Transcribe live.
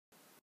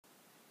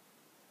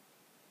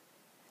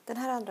Den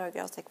här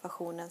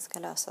andragradsekvationen ska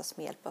lösas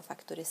med hjälp av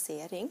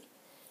faktorisering.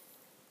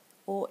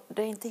 Och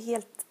det är inte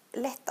helt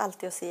lätt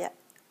alltid att se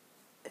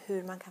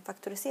hur man kan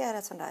faktorisera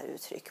ett sådant här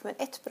uttryck. Men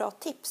ett bra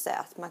tips är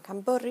att man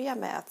kan börja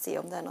med att se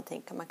om det är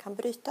någonting man kan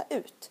bryta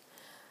ut.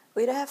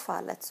 Och i det här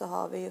fallet så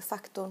har vi ju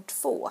faktorn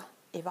 2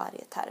 i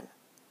varje term.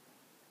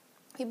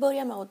 Vi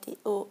börjar med att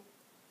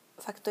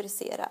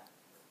faktorisera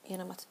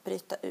genom att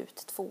bryta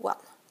ut 2:an.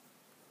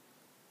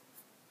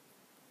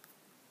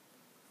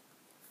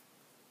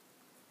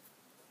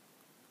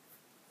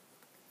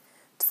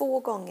 Två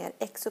gånger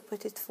x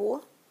upphöjt till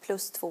 2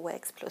 plus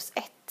 2x plus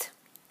 1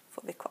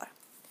 får vi kvar.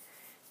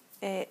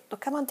 Då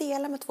kan man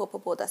dela med 2 på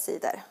båda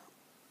sidor.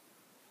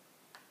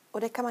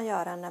 Och det kan man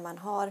göra när man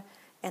har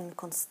en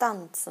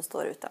konstant som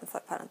står utanför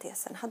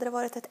parentesen. Hade det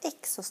varit ett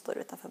x som står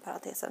utanför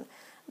parentesen,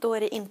 då är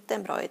det inte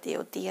en bra idé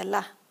att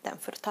dela den,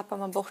 för då tappar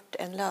man bort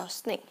en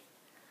lösning.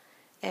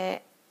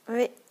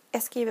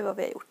 Jag skriver vad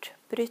vi har gjort.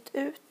 Bryt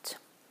ut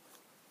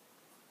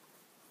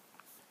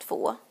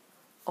 2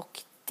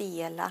 och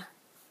dela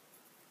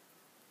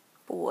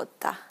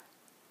båda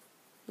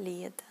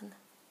leden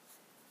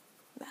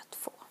med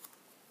 2.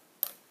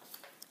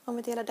 Om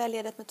vi delar det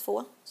ledet med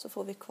 2 så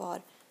får vi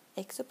kvar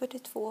x upphöjt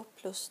till 2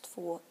 plus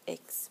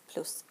 2x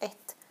plus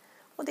 1.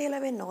 Och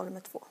delar vi 0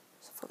 med 2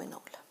 så får vi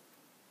 0.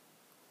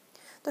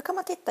 Då kan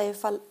man titta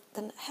ifall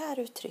det här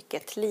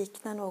uttrycket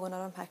liknar någon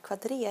av de här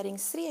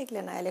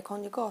kvadreringsreglerna eller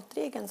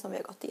konjugatregeln som vi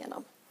har gått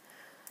igenom.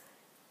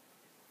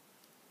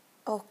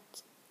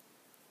 Och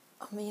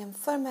om vi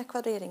jämför med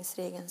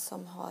kvadreringsregeln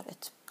som har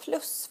ett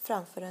plus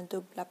framför den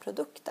dubbla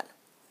produkten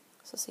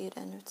så ser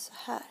den ut så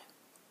här.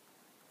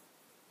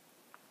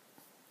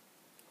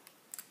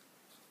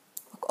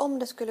 Och om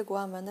det skulle gå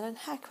att använda den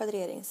här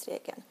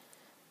kvadreringsregeln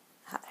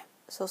här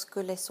så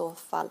skulle i så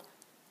fall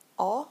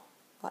a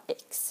vara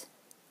x,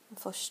 den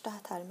första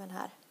termen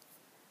här,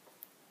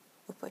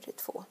 upphöjt till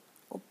 2,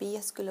 och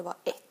b skulle vara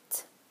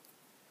 1.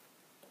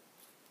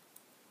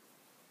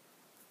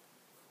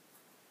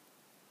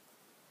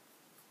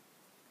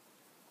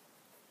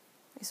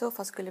 I så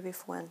fall skulle vi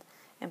få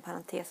en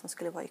parentes som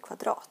skulle vara i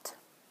kvadrat.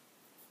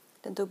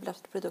 Den dubbla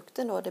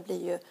produkten då, det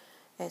blir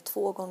ju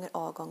 2 gånger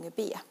a gånger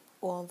b.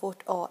 Och om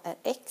vårt a är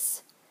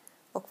x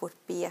och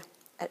vårt b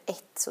är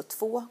 1, så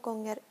 2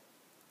 gånger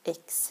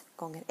x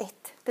gånger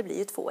 1, det blir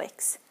ju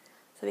 2x.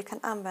 Så vi kan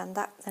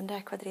använda den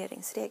där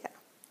kvadreringsregeln.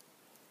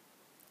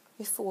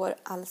 Vi får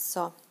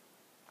alltså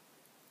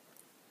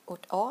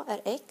vårt a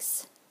är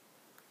x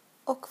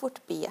och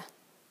vårt b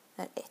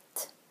är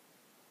 1.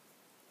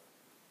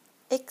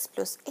 X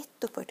plus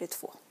 1 upphöjt till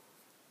 2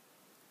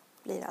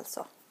 blir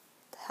alltså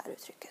det här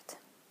uttrycket.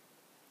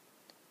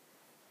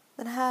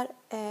 Den här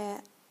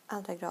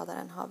andra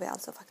gradaren har vi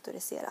alltså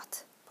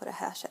faktoriserat på det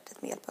här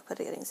sättet med hjälp av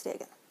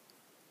kvadreringsregeln.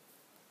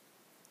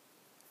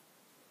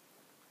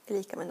 Är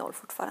lika med 0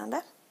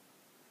 fortfarande.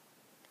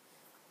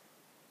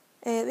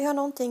 Vi har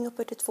någonting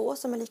upphöjt till 2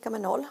 som är lika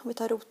med 0. Vi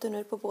tar roten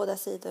ur på båda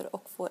sidor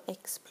och får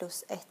x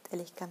plus 1 är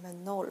lika med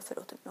 0, för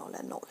roten ur 0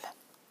 är 0.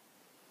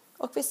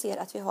 Och vi ser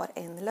att vi har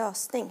en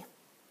lösning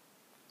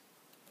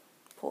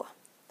på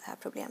det här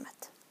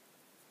problemet.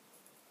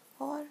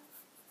 Har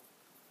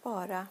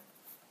bara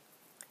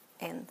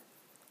en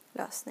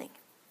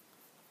lösning.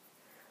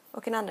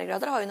 Och en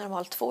andragradare har ju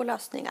normalt 2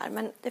 lösningar,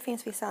 men det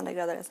finns vissa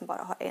andragradare som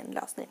bara har en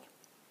lösning.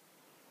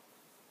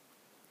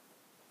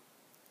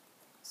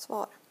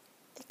 Svar: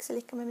 x är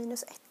lika med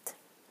minus 1.